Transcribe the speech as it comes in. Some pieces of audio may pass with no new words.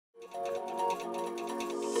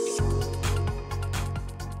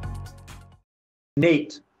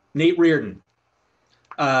Nate Riordan,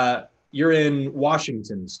 you're in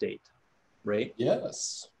Washington State, right?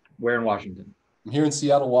 Yes. Where in Washington? I'm here in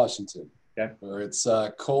Seattle, Washington, okay. Where it's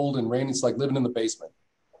cold and rainy. It's like living in the basement.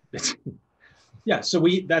 Yeah, so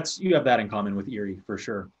you have that in common with Erie for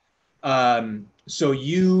sure. So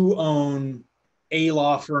you own a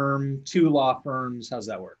law firm, two law firms. How's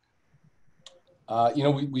that work?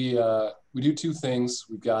 We do two things.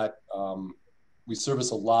 We service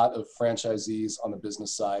a lot of franchisees on the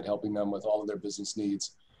business side, helping them with all of their business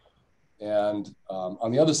needs. And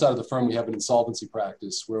on the other side of the firm, we have an insolvency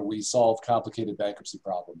practice where we solve complicated bankruptcy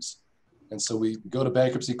problems. And so we go to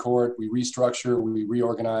bankruptcy court, we restructure, we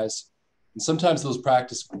reorganize. And sometimes those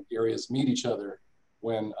practice areas meet each other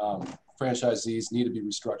when franchisees need to be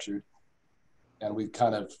restructured. And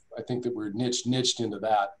I think that we're niched into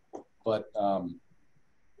that. But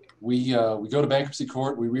we go to bankruptcy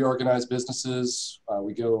court, we reorganize businesses.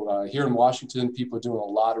 We go here in Washington, people are doing a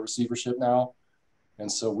lot of receivership now. And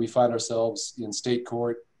so we find ourselves in state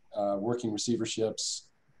court working receiverships,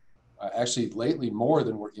 actually lately more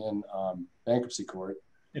than we're in bankruptcy court.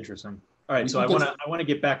 Interesting. All right, so I want to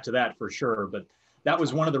get back to that for sure, but that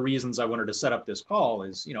was one of the reasons I wanted to set up this call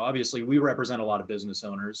is, obviously we represent a lot of business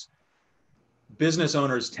owners. Business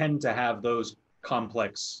owners tend to have those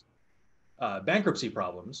complex bankruptcy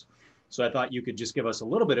problems. So I thought you could just give us a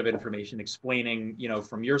little bit of information explaining,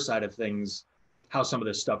 from your side of things, how some of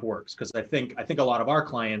this stuff works. Because I think a lot of our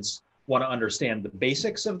clients want to understand the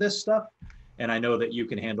basics of this stuff. And I know that you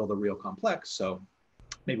can handle the real complex. So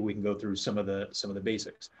maybe we can go through some of the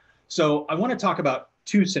basics. So I want to talk about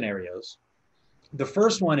two scenarios. The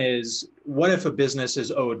first one is, what if a business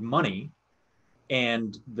is owed money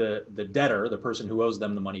and the debtor, the person who owes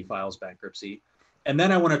them the money, files bankruptcy? And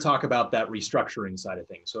then I want to talk about that restructuring side of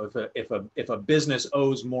things. So if a business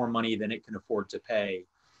owes more money than it can afford to pay,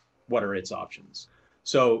 what are its options?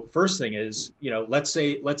 So first thing is, let's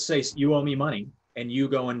say you owe me money and you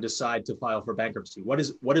go and decide to file for bankruptcy. What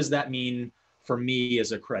does that mean for me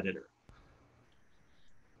as a creditor?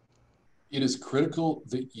 It is critical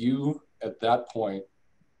that you, at that point,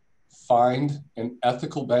 find an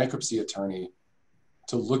ethical bankruptcy attorney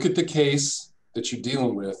to look at the case that you're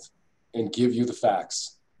dealing with and give you the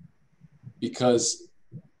facts, because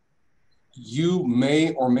you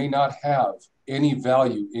may or may not have any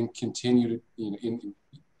value in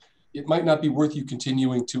it might not be worth you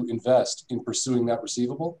continuing to invest in pursuing that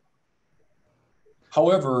receivable.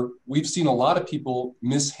 However, we've seen a lot of people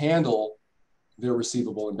mishandle their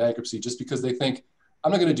receivable in bankruptcy just because they think,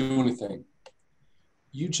 I'm not going to do anything.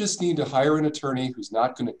 You just need to hire an attorney who's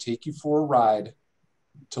not going to take you for a ride,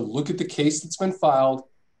 to look at the case that's been filed,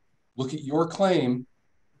 look at your claim,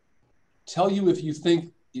 tell you if they,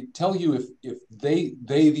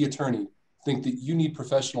 the attorney, think that you need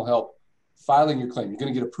professional help filing your claim. You're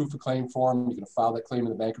going to get a proof of claim form. You're going to file that claim in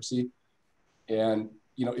the bankruptcy. And,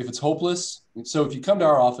 if it's hopeless, so if you come to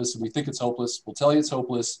our office and we think it's hopeless, we'll tell you it's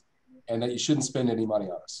hopeless and that you shouldn't spend any money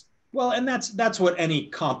on us. Well, and that's what any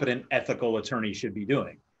competent ethical attorney should be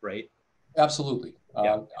doing, right? Absolutely.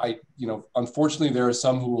 Yeah. Unfortunately, there are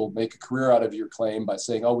some who will make a career out of your claim by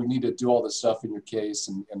saying, oh, we need to do all this stuff in your case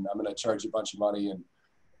and I'm going to charge you a bunch of money and,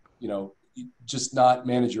 just not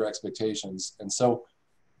manage your expectations. And so,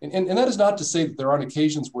 and that is not to say that there aren't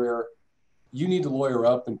occasions where you need to lawyer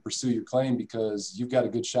up and pursue your claim because you've got a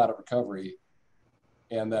good shot at recovery,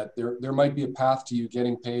 and that there might be a path to you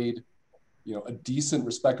getting paid, a decent,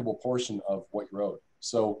 respectable portion of what you're owed.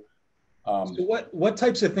 So what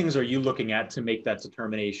types of things are you looking at to make that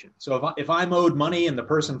determination? So if I'm owed money and the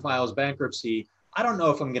person files bankruptcy, I don't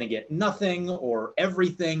know if I'm going to get nothing or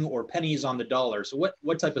everything or pennies on the dollar. So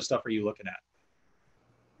what type of stuff are you looking at?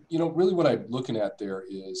 Really what I'm looking at there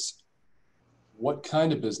is, what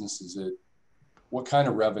kind of business is it? What kind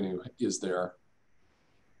of revenue is there?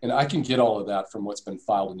 And I can get all of that from what's been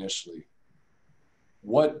filed initially.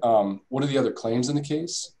 What are the other claims in the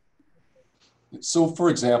case? So for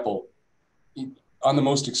example, on the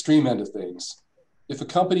most extreme end of things, if a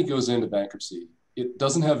company goes into bankruptcy, it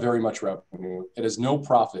doesn't have very much revenue, it has no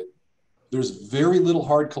profit, there's very little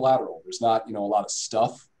hard collateral, there's not a lot of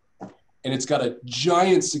stuff, and it's got a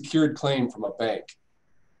giant secured claim from a bank.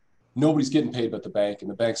 Nobody's getting paid but the bank,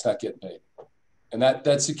 and the bank's not getting paid. And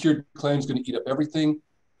that secured claim is going to eat up everything,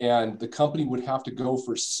 and the company would have to go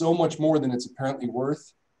for so much more than it's apparently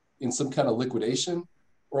worth in some kind of liquidation,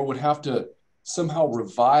 or it would have to somehow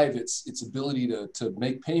revive its ability to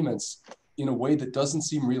make payments in a way that doesn't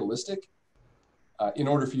seem realistic in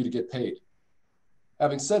order for you to get paid.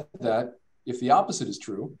 Having said that, if the opposite is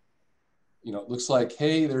true, it looks like,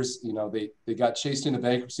 hey, they got chased into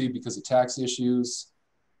bankruptcy because of tax issues.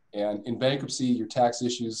 And in bankruptcy, your tax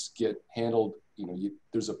issues get handled,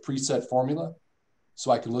 there's a preset formula.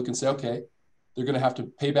 So I can look and say, okay, they're going to have to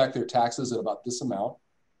pay back their taxes at about this amount.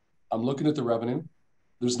 I'm looking at the revenue.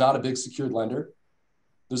 There's not a big secured lender.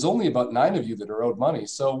 There's only about 9 of you that are owed money.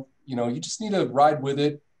 So, you just need to ride with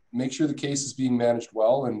it, make sure the case is being managed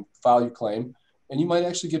well, and file your claim. And you might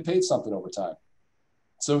actually get paid something over time.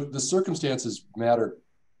 So the circumstances matter,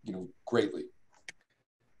 greatly.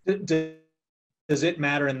 Does it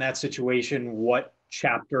matter in that situation what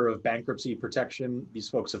chapter of bankruptcy protection these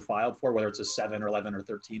folks have filed for, whether it's a 7 or 11 or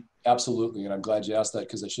 13? Absolutely. And I'm glad you asked that,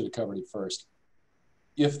 because I should have covered it first.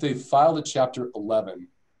 If they filed a chapter 11,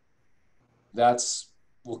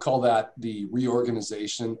 we'll call that the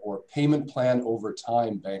reorganization or payment plan over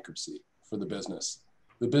time bankruptcy for the business.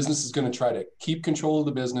 The business is going to try to keep control of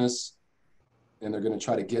the business, and they're going to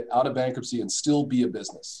try to get out of bankruptcy and still be a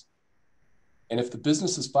business. And if the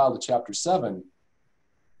business has filed a chapter 7,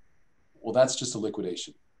 well, that's just a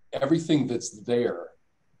liquidation. Everything that's there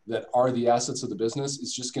that are the assets of the business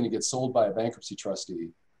is just going to get sold by a bankruptcy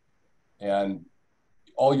trustee. And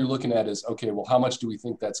all you're looking at is, okay, well, how much do we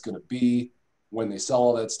think that's going to be when they sell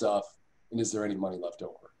all that stuff? And is there any money left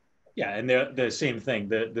over? Yeah, and the same thing.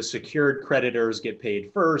 The secured creditors get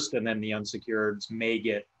paid first, and then the unsecureds may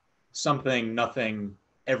get something, nothing,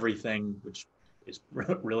 everything, which is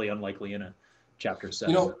really unlikely in a chapter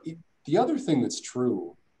 7. The other thing that's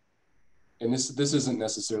true, and this isn't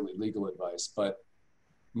necessarily legal advice, but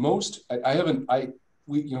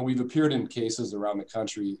we've appeared in cases around the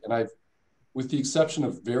country, and with the exception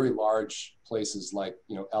of very large places like,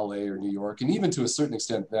 LA or New York, and even to a certain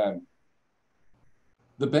extent then,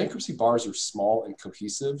 the bankruptcy bars are small and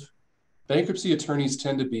cohesive. Bankruptcy attorneys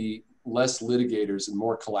tend to be less litigators and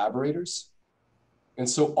more collaborators. And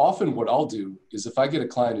so often what I'll do is, if I get a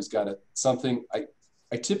client who's got something, I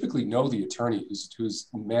typically know the attorney who's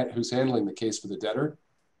handling the case for the debtor.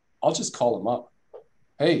 I'll just call him up.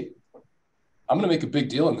 Hey, I'm going to make a big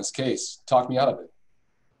deal in this case. Talk me out of it.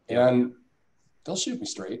 And they'll shoot me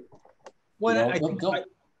straight. Well,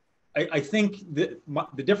 I think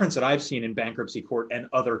the difference that I've seen in bankruptcy court and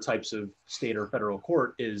other types of state or federal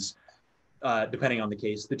court is, depending on the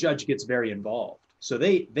case, the judge gets very involved. So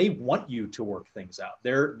they want you to work things out.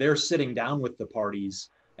 They're sitting down with the parties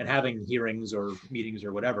and having hearings or meetings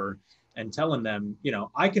or whatever, and telling them,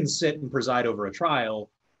 I can sit and preside over a trial,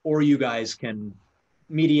 or you guys can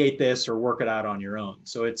mediate this or work it out on your own.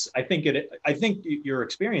 So I think your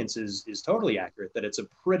experience is totally accurate, that it's a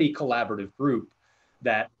pretty collaborative group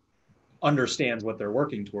that understands what they're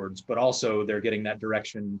working towards, but also they're getting that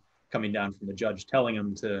direction coming down from the judge, telling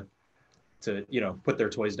them to put their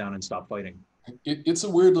toys down and stop fighting. It's a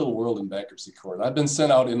weird little world in bankruptcy court. I've been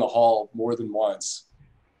sent out in the hall more than once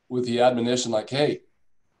with the admonition like, hey,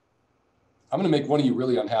 I'm going to make one of you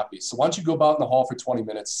really unhappy. So why don't you go out in the hall for 20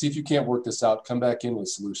 minutes, see if you can't work this out, come back in with a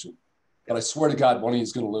solution. But I swear to God, one of you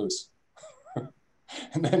is going to lose.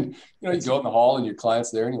 And then, you go in the hall and your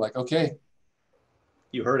client's there and you're like, okay.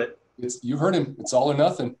 You heard it. You heard him. It's all or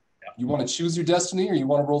nothing. Yeah. You want to choose your destiny or you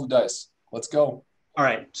want to roll the dice? Let's go. All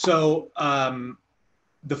right. So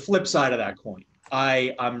the flip side of that coin,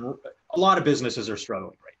 a lot of businesses are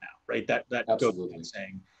struggling right now, right? That goes without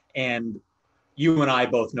saying. And you and I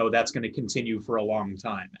both know that's going to continue for a long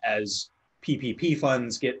time as PPP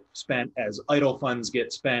funds get spent, as idle funds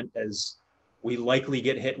get spent, as we likely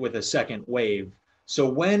get hit with a second wave. So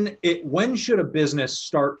when should a business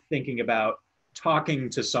start thinking about talking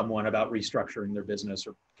to someone about restructuring their business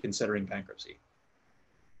or considering bankruptcy?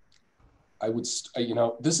 I would,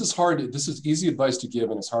 this is hard. This is easy advice to give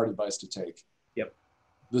and it's hard advice to take. Yep.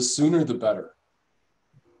 The sooner the better.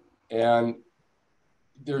 And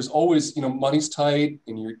there's always, money's tight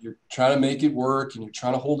and you're trying to make it work and you're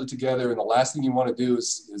trying to hold it together. And the last thing you want to do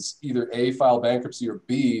is either A, file bankruptcy, or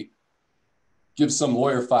B, give some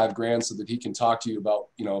lawyer $5,000 so that he can talk to you about,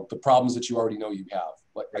 the problems that you already know you have.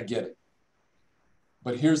 Like, I get it.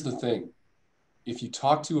 But here's the thing. If you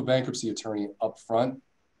talk to a bankruptcy attorney up front,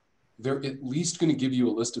 they're at least going to give you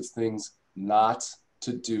a list of things not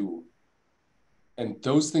to do. And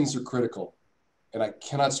those things are critical. And I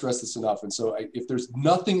cannot stress this enough. And so if there's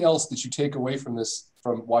nothing else that you take away from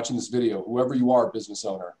watching this video, whoever you are, business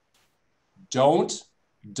owner, don't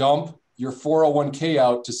dump your 401k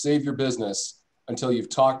out to save your business until you've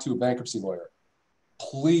talked to a bankruptcy lawyer.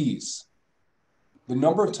 Please. The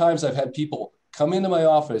number of times I've had people come into my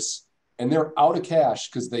office and they're out of cash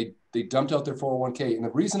because they dumped out their 401k. And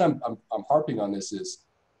the reason I'm harping on this is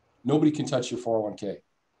nobody can touch your 401k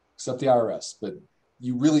except the IRS. But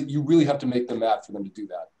you really have to make them mad for them to do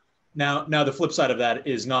that. Now the flip side of that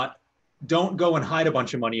is not, don't go and hide a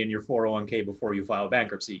bunch of money in your 401k before you file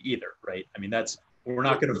bankruptcy either, right? I mean, that's, we're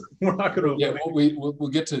not going to. Yeah, we'll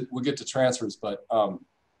get to transfers, but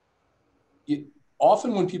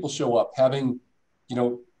often when people show up having,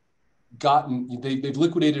 they've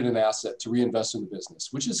liquidated an asset to reinvest in the business,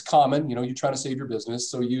 which is common. You're trying to save your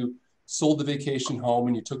business, so you sold the vacation home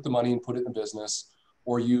and you took the money and put it in the business,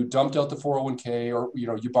 or you dumped out the 401k, or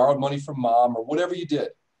you borrowed money from mom, or whatever you did.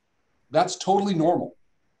 That's totally normal.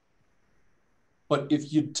 But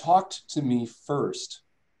if you'd talked to me first,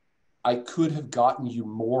 I could have gotten you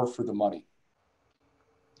more for the money.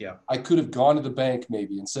 Yeah. I could have gone to the bank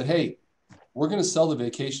maybe and said, hey, we're going to sell the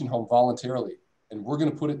vacation home voluntarily and we're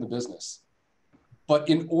going to put it in the business. But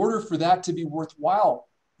in order for that to be worthwhile,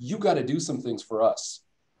 you got to do some things for us.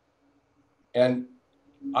 And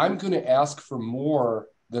I'm going to ask for more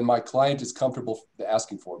than my client is comfortable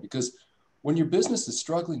asking for, because when your business is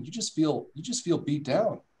struggling, you just feel beat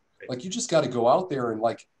down. Right. Like you just got to go out there and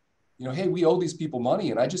hey, we owe these people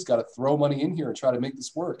money and I just got to throw money in here and try to make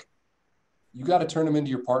this work. You got to turn them into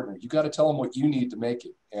your partner. You got to tell them what you need to make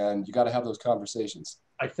it. And you got to have those conversations.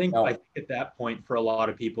 I think at that point, for a lot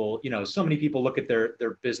of people, so many people look at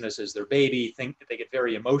their business as their baby, think that they get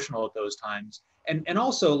very emotional at those times. And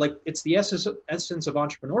also, like, it's the essence of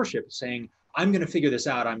entrepreneurship, saying, I'm going to figure this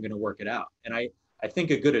out. I'm going to work it out. And I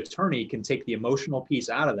think a good attorney can take the emotional piece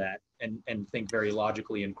out of that and think very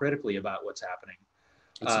logically and critically about what's happening.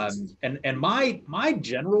 And my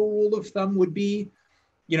general rule of thumb would be,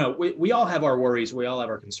 we all have our worries, we all have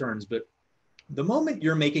our concerns, but the moment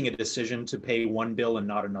you're making a decision to pay one bill and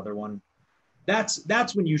not another one,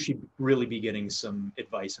 that's when you should really be getting some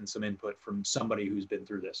advice and some input from somebody who's been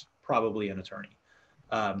through this, probably an attorney.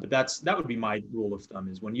 But that would be my rule of thumb,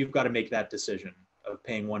 is when you've got to make that decision of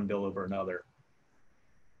paying one bill over another.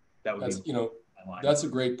 That's a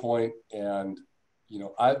great point. And,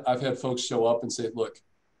 I've had folks show up and say, look,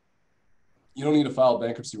 you don't need to file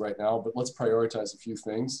bankruptcy right now, but let's prioritize a few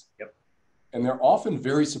things. Yep. And they're often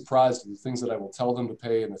very surprised at the things that I will tell them to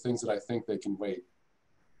pay and the things that I think they can wait.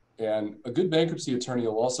 And a good bankruptcy attorney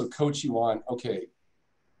will also coach you on, okay,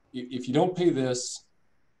 if you don't pay this,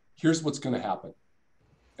 here's what's going to happen.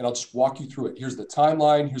 And I'll just walk you through it. Here's the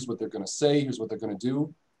timeline. Here's what they're going to say. Here's what they're going to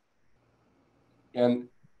do. And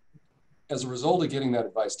as a result of getting that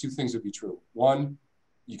advice, two things would be true. One,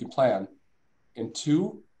 you can plan. And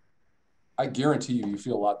two, I guarantee you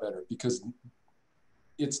feel a lot better, because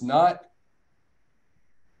it's nothing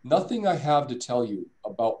I have to tell you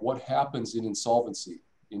about what happens in insolvency,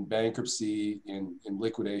 in bankruptcy, in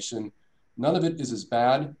liquidation. None of it is as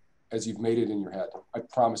bad as you've made it in your head. I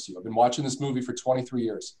promise you. I've been watching this movie for 23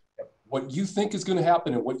 years. What you think is going to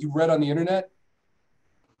happen and what you read on the internet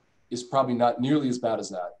is probably not nearly as bad as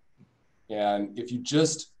that. And if you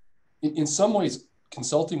just, in some ways,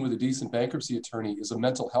 consulting with a decent bankruptcy attorney is a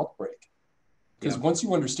mental health break. Because once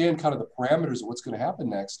you understand kind of the parameters of what's going to happen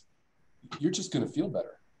next, you're just going to feel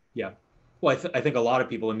better. Yeah. Well, I think a lot of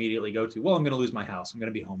people immediately go to, well, I'm going to lose my house. I'm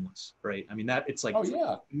going to be homeless, right? I mean, it's like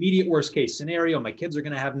immediate worst case scenario. My kids are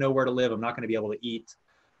going to have nowhere to live. I'm not going to be able to eat.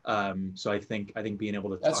 So I think being able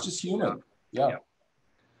to that's just human. Yeah.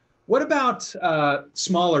 What about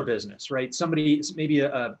smaller business, right? Somebody, maybe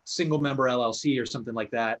a single member LLC or something like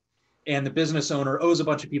that, and the business owner owes a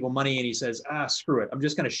bunch of people money and he says, screw it. I'm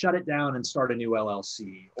just going to shut it down and start a new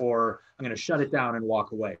LLC, or I'm going to shut it down and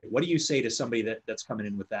walk away. What do you say to somebody that's coming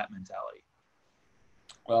in with that mentality?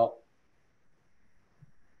 Well,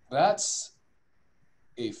 that's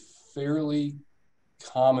a fairly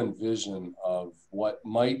common vision of what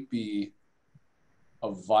might be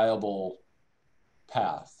a viable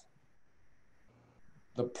path.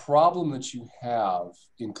 The problem that you have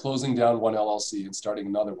in closing down one LLC and starting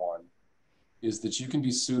another one is that you can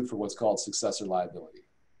be sued for what's called successor liability.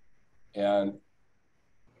 And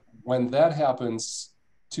when that happens,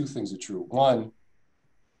 two things are true. One,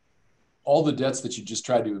 all the debts that you just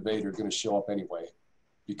tried to evade are going to show up anyway,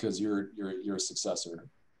 because you're a successor.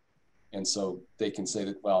 And so they can say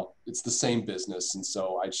that, well, it's the same business, and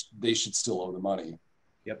so they should still owe the money.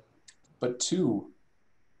 Yep. But two,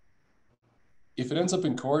 if it ends up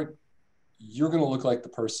in court, you're going to look like the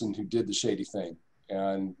person who did the shady thing.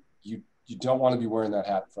 And you don't want to be wearing that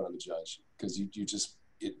hat in front of the judge, because you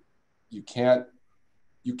can't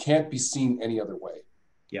be seen any other way.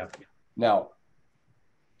 Yeah. Now,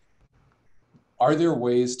 are there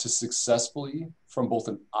ways to successfully, from both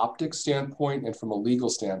an optics standpoint and from a legal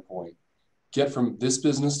standpoint, get from this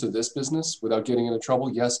business to this business without getting into trouble?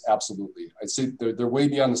 Yes, absolutely. I'd say they're way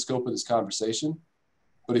beyond the scope of this conversation.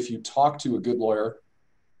 But if you talk to a good lawyer,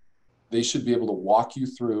 they should be able to walk you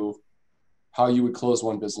through how you would close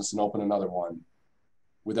one business and open another one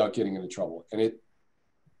without getting into trouble. And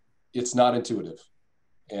it's not intuitive,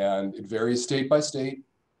 and it varies state by state.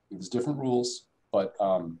 There's different rules, but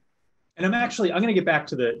and I'm going to get back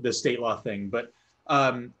to the state law thing, but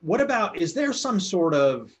what about, is there some sort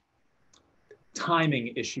of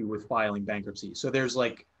timing issue with filing bankruptcy? So there's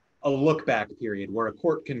like a look back period where a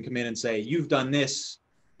court can come in and say, you've done this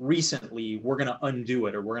recently, we're going to undo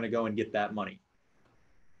it, or we're going to go and get that money.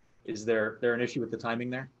 Is there an issue with the timing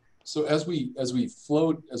there? So as we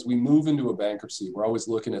move into a bankruptcy, we're always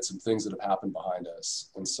looking at some things that have happened behind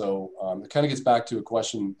us. And so it kind of gets back to a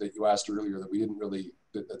question that you asked earlier that we didn't really,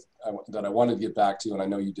 that I wanted to get back to, and I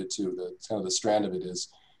know you did too. Kind of the strand of it is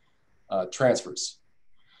transfers.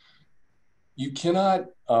 You cannot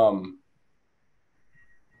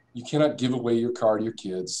give away your car to your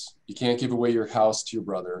kids. You can't give away your house to your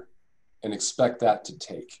brother and expect that to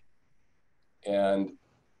take. And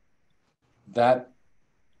that,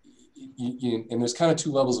 and there's kind of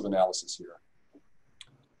two levels of analysis here.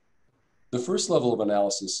 The first level of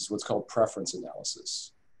analysis is what's called preference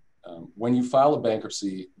analysis. When you file a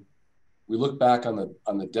bankruptcy, we look back on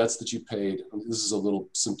the debts that you paid. This is a little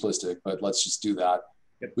simplistic, but let's just do that.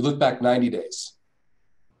 Yep. We look back 90 days.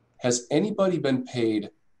 Has anybody been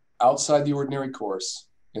paid outside the ordinary course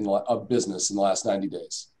of business in the last 90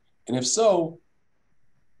 days? And if so,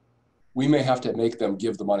 we may have to make them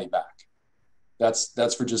give the money back.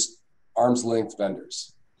 That's for just arm's length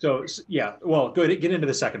vendors. So yeah, well, go ahead, get into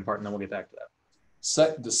the second part and then we'll get back to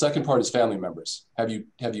that. The second part is family members. Have you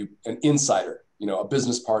an insider, a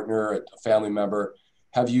business partner, a family member?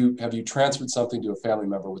 Have you transferred something to a family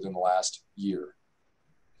member within the last year?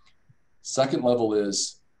 Second level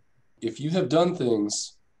is, if you have done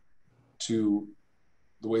things to,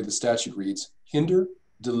 the way the statute reads, hinder,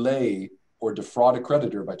 delay, or defraud a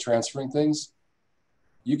creditor by transferring things,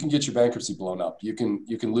 you can get your bankruptcy blown up. You can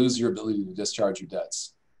lose your ability to discharge your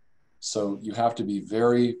debts. So you have to be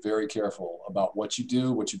very, very careful about what you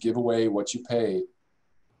do, what you give away, what you pay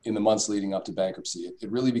in the months leading up to bankruptcy.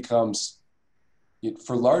 It really becomes,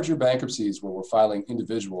 for larger bankruptcies where we're filing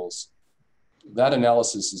individuals, that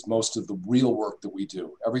analysis is most of the real work that we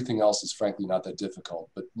do. Everything else is frankly not that difficult,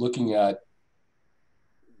 but looking at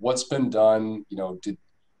what's been done, did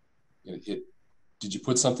you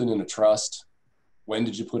put something in a trust? When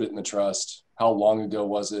did you put it in the trust? How long ago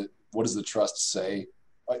was it? What does the trust say?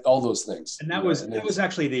 All those things. And that was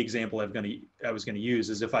actually the example I was going to use,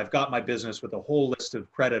 is if I've got my business with a whole list of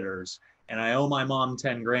creditors and I owe my mom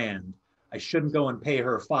 10 grand, I shouldn't go and pay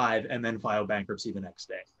her 5 and then file bankruptcy the next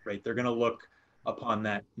day, right? They're going to look upon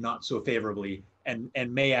that not so favorably and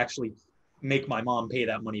may actually make my mom pay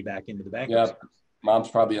that money back into the bankruptcy. Yeah, mom's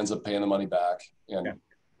probably ends up paying the money back. And,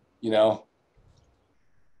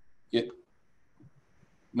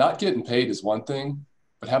 not getting paid is one thing,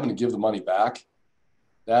 but having to give the money back,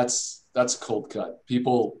 that's a cold cut.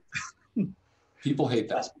 People hate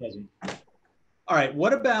that. All right.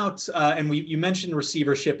 What about, and you mentioned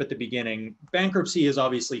receivership at the beginning. Bankruptcy is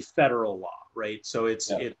obviously federal law, right? So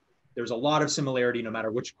there's a lot of similarity no matter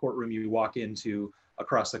which courtroom you walk into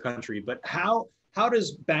across the country. But how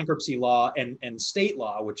does bankruptcy law and state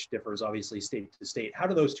law, which differs obviously state to state, how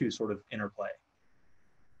do those two sort of interplay?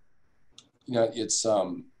 It's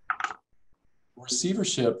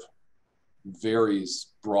receivership varies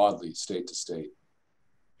broadly state to state.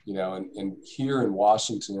 And here in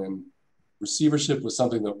Washington, receivership was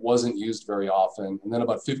something that wasn't used very often. And then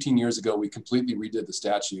about 15 years ago, we completely redid the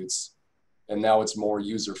statutes, and now it's more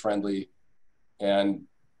user-friendly, and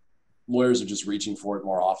lawyers are just reaching for it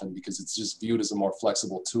more often because it's just viewed as a more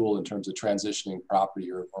flexible tool in terms of transitioning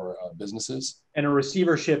property or businesses. And a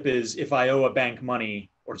receivership is, if I owe a bank money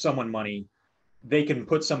or someone money, they can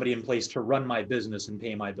put somebody in place to run my business and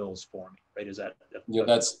pay my bills for me, right? Is that?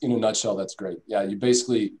 That's, in a nutshell, that's great. Yeah, you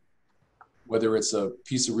basically, whether it's a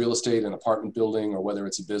piece of real estate, an apartment building, or whether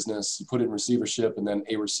it's a business, you put it in receivership, and then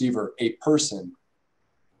a person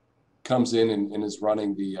comes in and is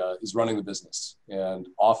running the business. And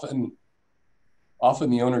often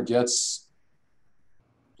the owner gets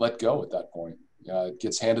let go at that point.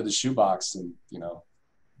 Gets handed the shoebox and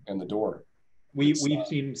the door. We've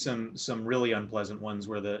seen some really unpleasant ones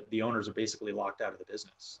where the owners are basically locked out of the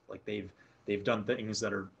business. Like they've done things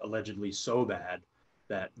that are allegedly so bad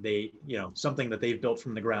that they, something that they've built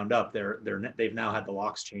from the ground up, they've now had the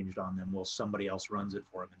locks changed on them while somebody else runs it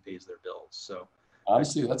for them and pays their bills. So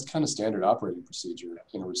honestly, that's kind of standard operating procedure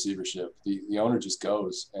in a receivership. The owner just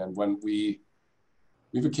goes, and when we've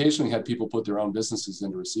occasionally had people put their own businesses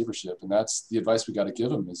into receivership, and that's the advice we got to give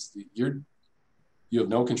them is you have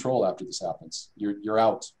no control after this happens. You're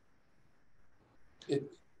out.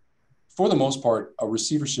 for the most part, a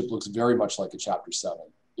receivership looks very much like a Chapter 7.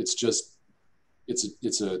 It's just,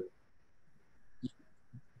 the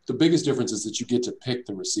biggest difference is that you get to pick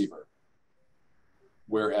the receiver.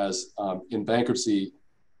 Whereas in bankruptcy,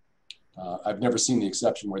 I've never seen the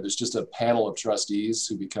exception where there's just a panel of trustees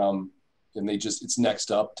who become, and it's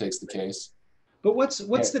next up takes the case. But what's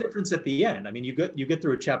the difference at the end? I mean, you get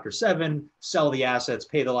through a Chapter 7, sell the assets,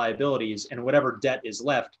 pay the liabilities, and whatever debt is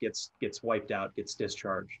left gets wiped out, gets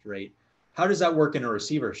discharged, right? How does that work in a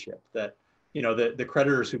receivership? That, the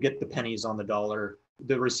creditors who get the pennies on the dollar,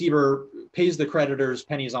 the receiver pays the creditors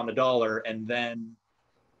pennies on the dollar, and then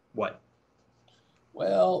what?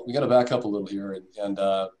 Well, we got to back up a little here and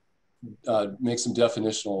make some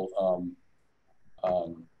definitional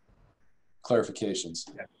clarifications.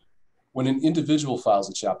 Okay. When an individual files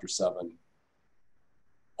a Chapter 7,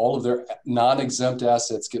 all of their non-exempt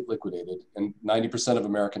assets get liquidated, and 90% of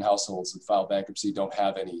American households that file bankruptcy don't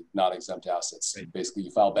have any non-exempt assets. Right. Basically,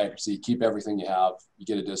 you file bankruptcy, you keep everything you have, you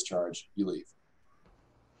get a discharge, you leave.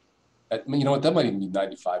 You know what, that might even be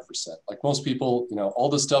 95%. Like most people, all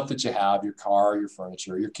the stuff that you have, your car, your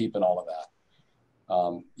furniture, you're keeping all of that.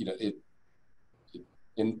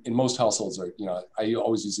 In most households, I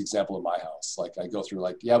always use the example of my house. Like I go through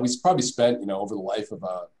we probably spent, over the life of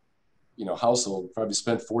a, household, probably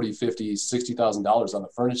spent $40,000, $50,000, $60,000 on the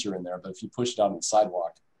furniture in there. But if you push it out on the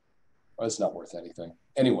sidewalk, well, it's not worth anything.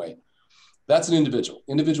 Anyway, that's an individual.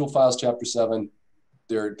 Individual files Chapter 7.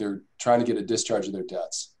 They're trying to get a discharge of their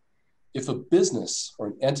debts. If a business or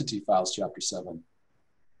an entity files Chapter 7,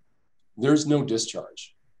 there's no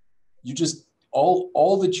discharge. You just,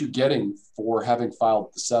 all that you're getting for having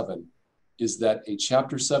filed the 7 is that a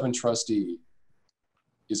Chapter 7 trustee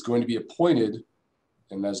is going to be appointed,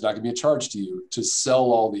 and there's not going to be a charge to you, to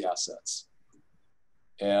sell all the assets.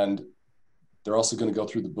 And they're also going to go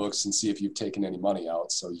through the books and see if you've taken any money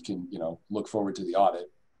out, so you can, look forward to the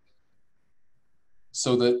audit.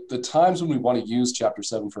 So the times when we want to use Chapter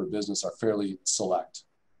 7 for a business are fairly select.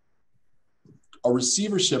 A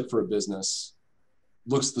receivership for a business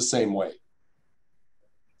looks the same way.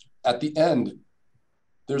 At the end,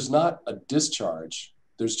 there's not a discharge.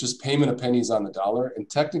 There's just payment of pennies on the dollar. And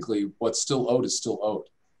technically, what's still owed is still owed.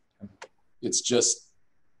 It's just,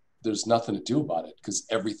 there's nothing to do about it because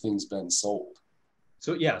everything's been sold.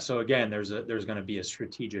 So yeah, so again, there's going to be a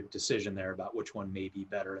strategic decision there about which one may be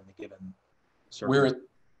better in the given circumstance.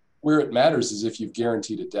 Where it matters is if you've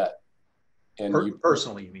guaranteed a debt. And you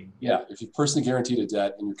personally, you mean? Yeah, if you've personally guaranteed a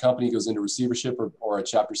debt and your company goes into receivership or a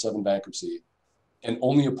Chapter 7 bankruptcy, and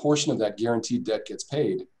only a portion of that guaranteed debt gets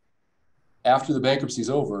paid, after the bankruptcy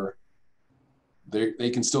is over,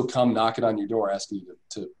 they can still come knocking on your door asking you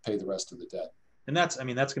to pay the rest of the debt. And that's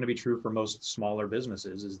going to be true for most smaller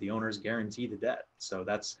businesses, is the owners guarantee the debt. So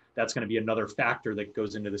that's going to be another factor that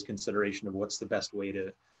goes into this consideration of what's the best way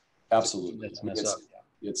to absolutely mess up.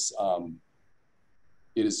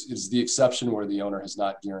 It is the exception where the owner has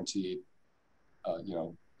not guaranteed,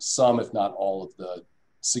 some, if not all, of the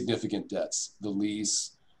significant debts: the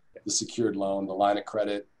lease, the secured loan, the line of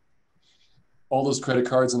credit, all those credit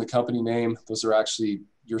cards in the company name. Those are actually,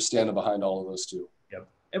 you're standing behind all of those too. Yep.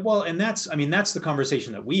 Well, and that's the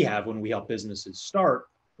conversation that we have when we help businesses start,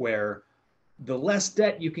 where the less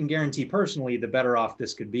debt you can guarantee personally, the better off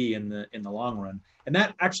this could be in the long run. And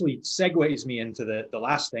that actually segues me into the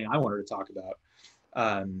last thing I wanted to talk about.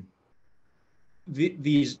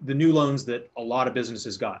 The new loans that a lot of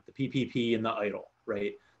businesses got, the PPP and the EIDL,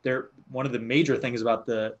 right? One of the major things about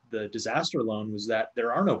the disaster loan was that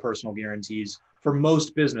there are no personal guarantees for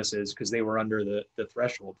most businesses because they were under the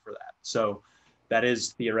threshold for that. So that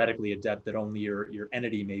is theoretically a debt that only your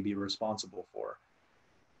entity may be responsible for.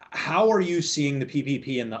 How are you seeing the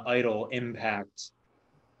PPP and the EIDL impact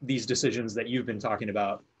these decisions that you've been talking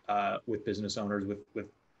about with business owners, with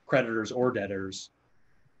creditors or debtors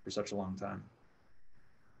for such a long time?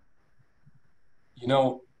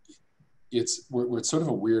 We're sort of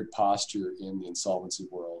a weird posture in the insolvency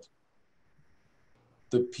world.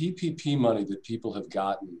 The PPP money that people have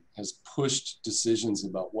gotten has pushed decisions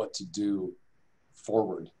about what to do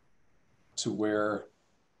forward to where,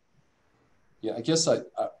 I guess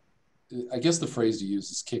the phrase to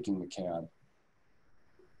use is kicking the can.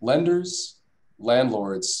 Lenders,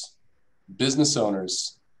 landlords, business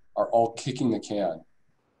owners are all kicking the can,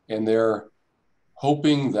 and they're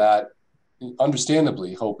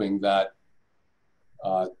understandably hoping that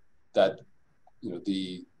the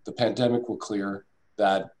pandemic will clear,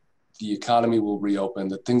 that the economy will reopen,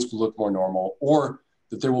 that things will look more normal, or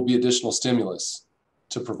that there will be additional stimulus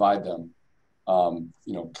to provide them,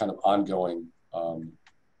 kind of ongoing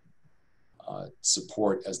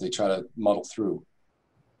support as they try to muddle through.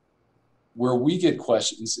 Where we get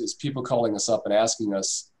questions is people calling us up and asking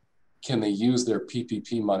us, can they use their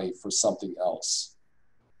PPP money for something else?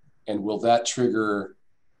 And will that trigger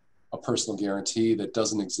a personal guarantee that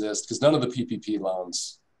doesn't exist? Because none of the PPP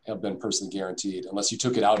loans have been personally guaranteed unless you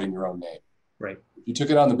took it out in your own name. Right. If you took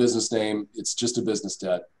it on the business name, it's just a business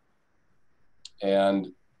debt. And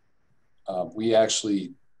we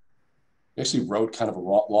actually wrote kind of a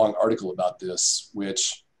long article about this,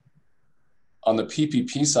 which on the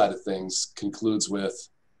PPP side of things concludes with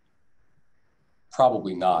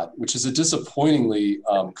probably not, which is a disappointingly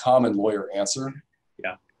common lawyer answer.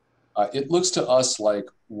 Yeah. It looks to us like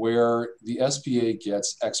where the SBA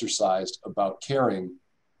gets exercised about caring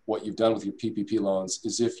what you've done with your PPP loans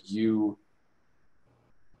is if you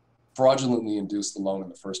fraudulently induced the loan in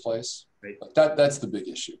the first place. Right. Like that's the big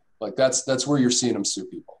issue. Like that's where you're seeing them sue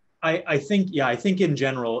people. I think in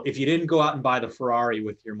general, if you didn't go out and buy the Ferrari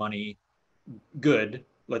with your money, good.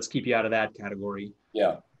 Let's keep you out of that category.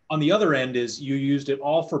 Yeah. On the other end is you used it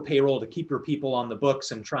all for payroll to keep your people on the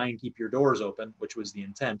books and try and keep your doors open, which was the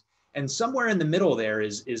intent. And somewhere in the middle there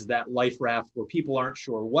is that life raft where people aren't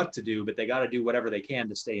sure what to do, but they got to do whatever they can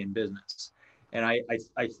to stay in business. And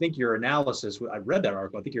I think your analysis, I read that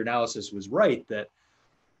article, I think your analysis was right, that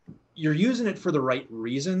you're using it for the right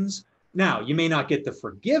reasons. Now, you may not get the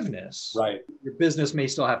forgiveness. Right. Your business may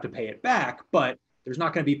still have to pay it back, but there's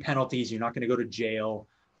not going to be penalties. You're not going to go to jail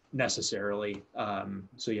necessarily.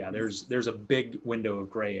 So yeah, there's a big window of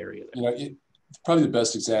gray area there. Probably the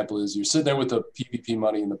best example is you're sitting there with the PPP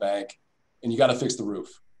money in the bank and you got to fix the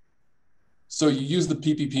roof. So you use the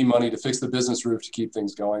PPP money to fix the business roof to keep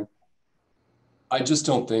things going. I just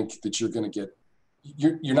don't think that you're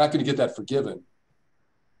not going to get that forgiven,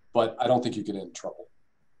 but I don't think you get in trouble.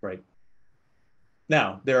 Right.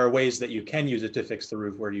 Now, there are ways that you can use it to fix the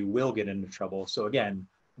roof where you will get into trouble. So again,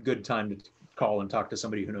 good time to call and talk to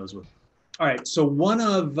somebody who knows what. All right. So one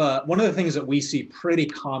of the things that we see pretty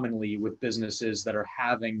commonly with businesses that are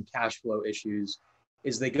having cash flow issues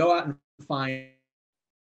is they go out and find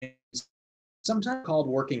sometimes called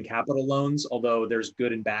working capital loans, although there's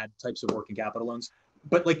good and bad types of working capital loans.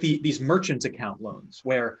 But like these merchant account loans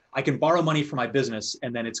where I can borrow money for my business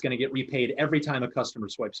and then it's going to get repaid every time a customer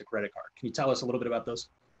swipes a credit card. Can you tell us a little bit about those?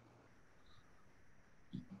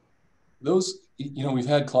 Those, we've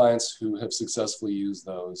had clients who have successfully used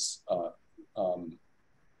those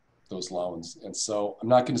loans. And so I'm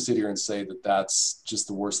not going to sit here and say that that's just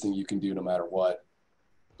the worst thing you can do no matter what,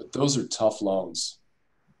 but those are tough loans.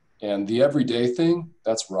 And the everyday thing,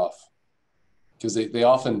 that's rough. Because they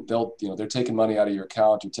often they're taking money out of your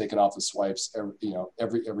account, you're taking off the swipes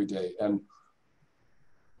every day. And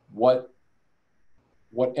what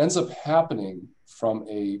ends up happening from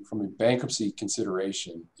a bankruptcy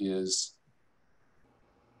consideration is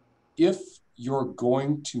if you're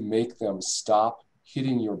going to make them stop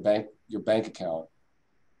hitting your bank account,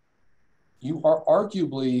 you are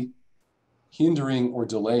arguably hindering or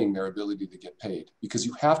delaying their ability to get paid because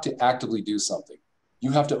you have to actively do something.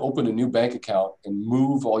 You have to open a new bank account and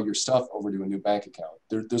move all your stuff over to a new bank account.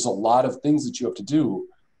 There's a lot of things that you have to do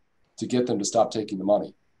to get them to stop taking the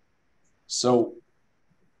money. So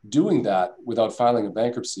doing that without filing a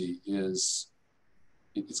bankruptcy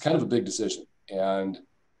it's kind of a big decision. And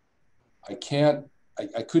I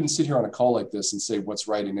couldn't sit here on a call like this and say what's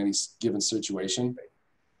right in any given situation.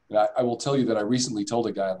 And I will tell you that I recently told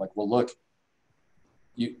a guy, I'm like, well, look,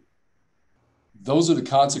 those are the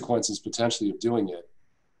consequences potentially of doing it.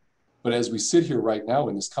 But as we sit here right now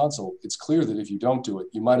in this console, it's clear that if you don't do it,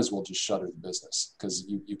 you might as well just shutter the business because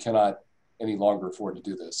you cannot any longer afford to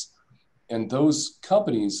do this. And those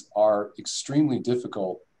companies are extremely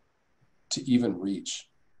difficult to even reach.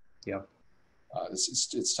 Yeah,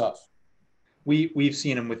 it's tough. We've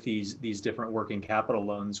seen them with these different working capital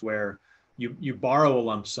loans where you borrow a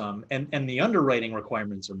lump sum and the underwriting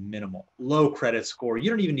requirements are minimal, low credit score. You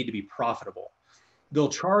don't even need to be profitable. They'll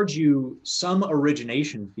charge you some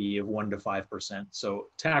origination fee of 1% to 5%. So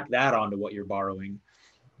tack that onto what you're borrowing.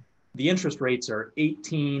 The interest rates are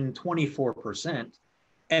 18, 24%,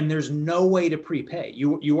 and there's no way to prepay.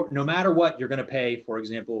 You no matter what, you're going to pay, for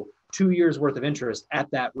example, 2 years worth of interest at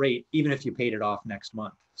that rate, even if you paid it off next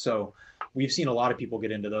month. So we've seen a lot of people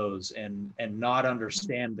get into those and not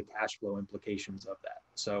understand the cash flow implications of that.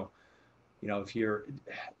 So, if you're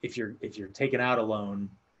taking out a loan,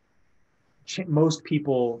 most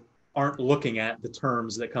people aren't looking at the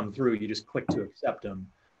terms that come through. You just click to accept them,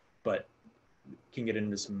 but can get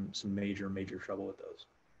into some major trouble with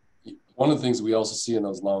those. One of the things we also see in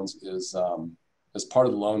those loans is as part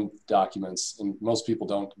of the loan documents, and most people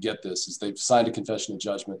don't get this, is they've signed a confession of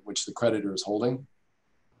judgment, which the creditor is holding.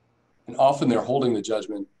 And often they're holding the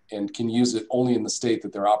judgment and can use it only in the state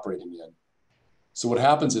that they're operating in. So what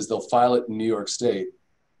happens is they'll file it in New York State,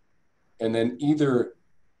 and then either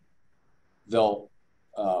they'll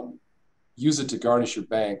use it to garnish your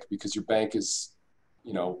bank because your bank is,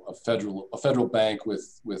 a federal bank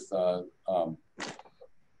with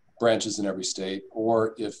branches in every state,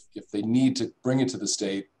 or if they need to bring it to the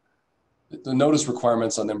state, the notice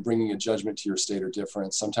requirements on them bringing a judgment to your state are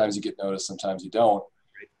different. Sometimes you get notice, sometimes you don't.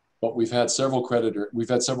 But we've had several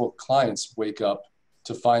clients wake up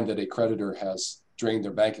to find that a creditor has drained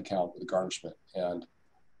their bank account with a garnishment, and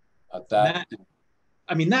that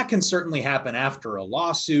can certainly happen after a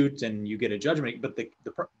lawsuit and you get a judgment. But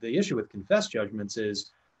the issue with confessed judgments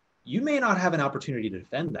is you may not have an opportunity to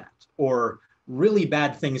defend that, or really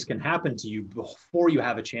bad things can happen to you before you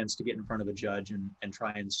have a chance to get in front of a judge and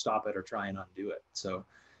try and stop it or try and undo it. So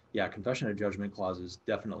yeah, confession of judgment clause is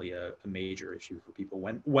definitely a major issue for people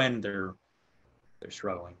when they're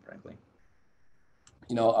struggling, frankly.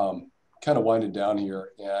 Kind of winding down here,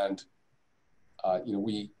 and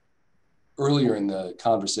we earlier in the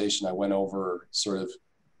conversation, I went over sort of,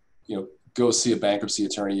 go see a bankruptcy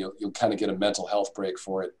attorney. You'll kind of get a mental health break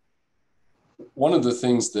for it. One of the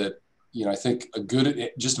things that I think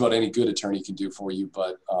just about any good attorney can do for you,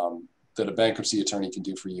 but that a bankruptcy attorney can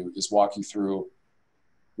do for you is walk you through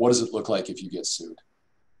what does it look like if you get sued.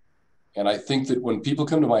 And I think that when people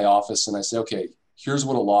come to my office and I say, okay, here's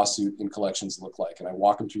what a lawsuit in collections look like, and I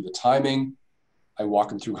walk them through the timing, I walk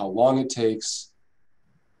them through how long it takes.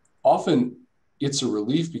 Often it's a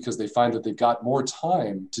relief because they find that they've got more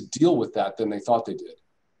time to deal with that than they thought they did.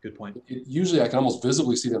 Good point. Usually I can almost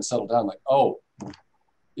visibly see them settle down, like, oh,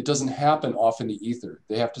 it doesn't happen off in the ether.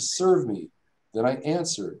 They have to serve me. Then I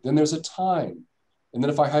answer. Then there's a time. And then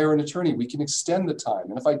if I hire an attorney, we can extend the time.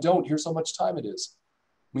 And if I don't, here's how much time it is.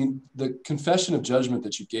 I mean, the confession of judgment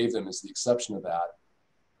that you gave them is the exception of that.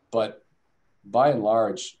 But by and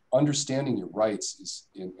large, understanding your rights is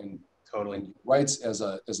totally. And rights as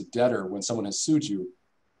a debtor when someone has sued you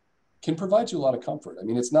can provide you a lot of comfort. I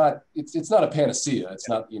mean, it's not a panacea. It's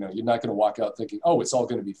not, you're not going to walk out thinking, oh, it's all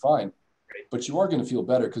going to be fine. But you are going to feel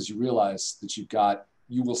better because you realize that you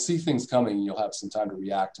will see things coming and you'll have some time to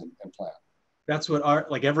react and plan. That's what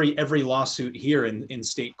every lawsuit here in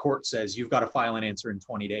state court says you've got to file an answer in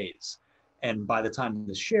 20 days. And by the time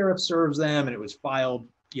the sheriff serves them and it was filed,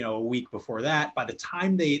 a week before that, by the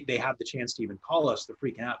time they have the chance to even call us, they're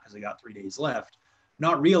freaking out because they got 3 days left,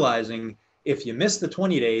 not realizing if you miss the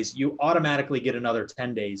 20 days, you automatically get another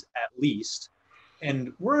 10 days at least.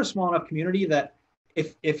 And we're a small enough community that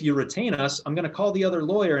if you retain us, I'm going to call the other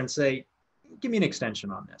lawyer and say, give me an extension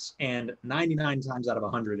on this. And 99 times out of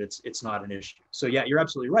 100, it's not an issue. So yeah, you're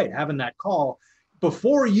absolutely right. Having that call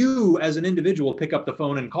before you as an individual pick up the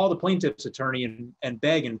phone and call the plaintiff's attorney and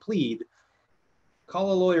beg and plead,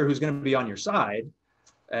 call a lawyer who's going to be on your side.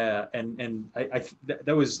 And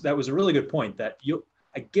that was a really good point that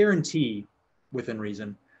I guarantee within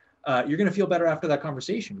reason, you're going to feel better after that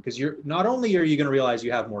conversation because not only are you going to realize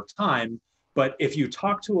you have more time, but if you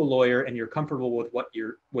talk to a lawyer and you're comfortable with what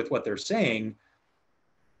they're saying,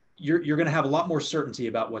 you're going to have a lot more certainty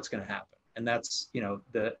about what's going to happen. And that's,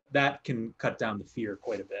 that can cut down the fear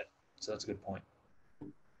quite a bit. So that's a good point.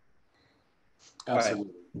 Absolutely.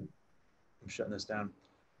 All right. I'm shutting this down.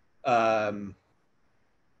 I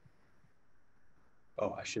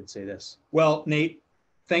should say this. Well, Nate,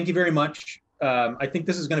 thank you very much. I think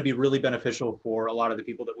this is going to be really beneficial for a lot of the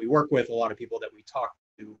people that we work with, a lot of people that we talk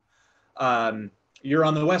to. You're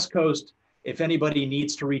on the West Coast. If anybody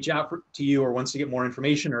needs to reach out to you or wants to get more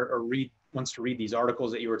information or wants to read these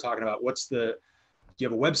articles that you were talking about, do you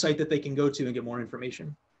have a website that they can go to and get more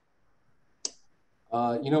information?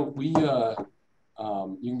 You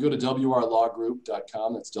can go to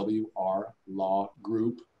wrlawgroup.com. That's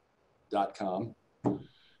wrlawgroup.com.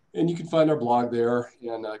 And you can find our blog there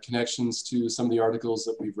and connections to some of the articles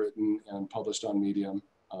that we've written and published on Medium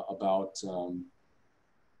about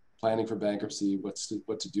planning for bankruptcy,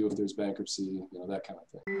 what to do if there's bankruptcy, that kind of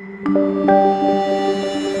thing.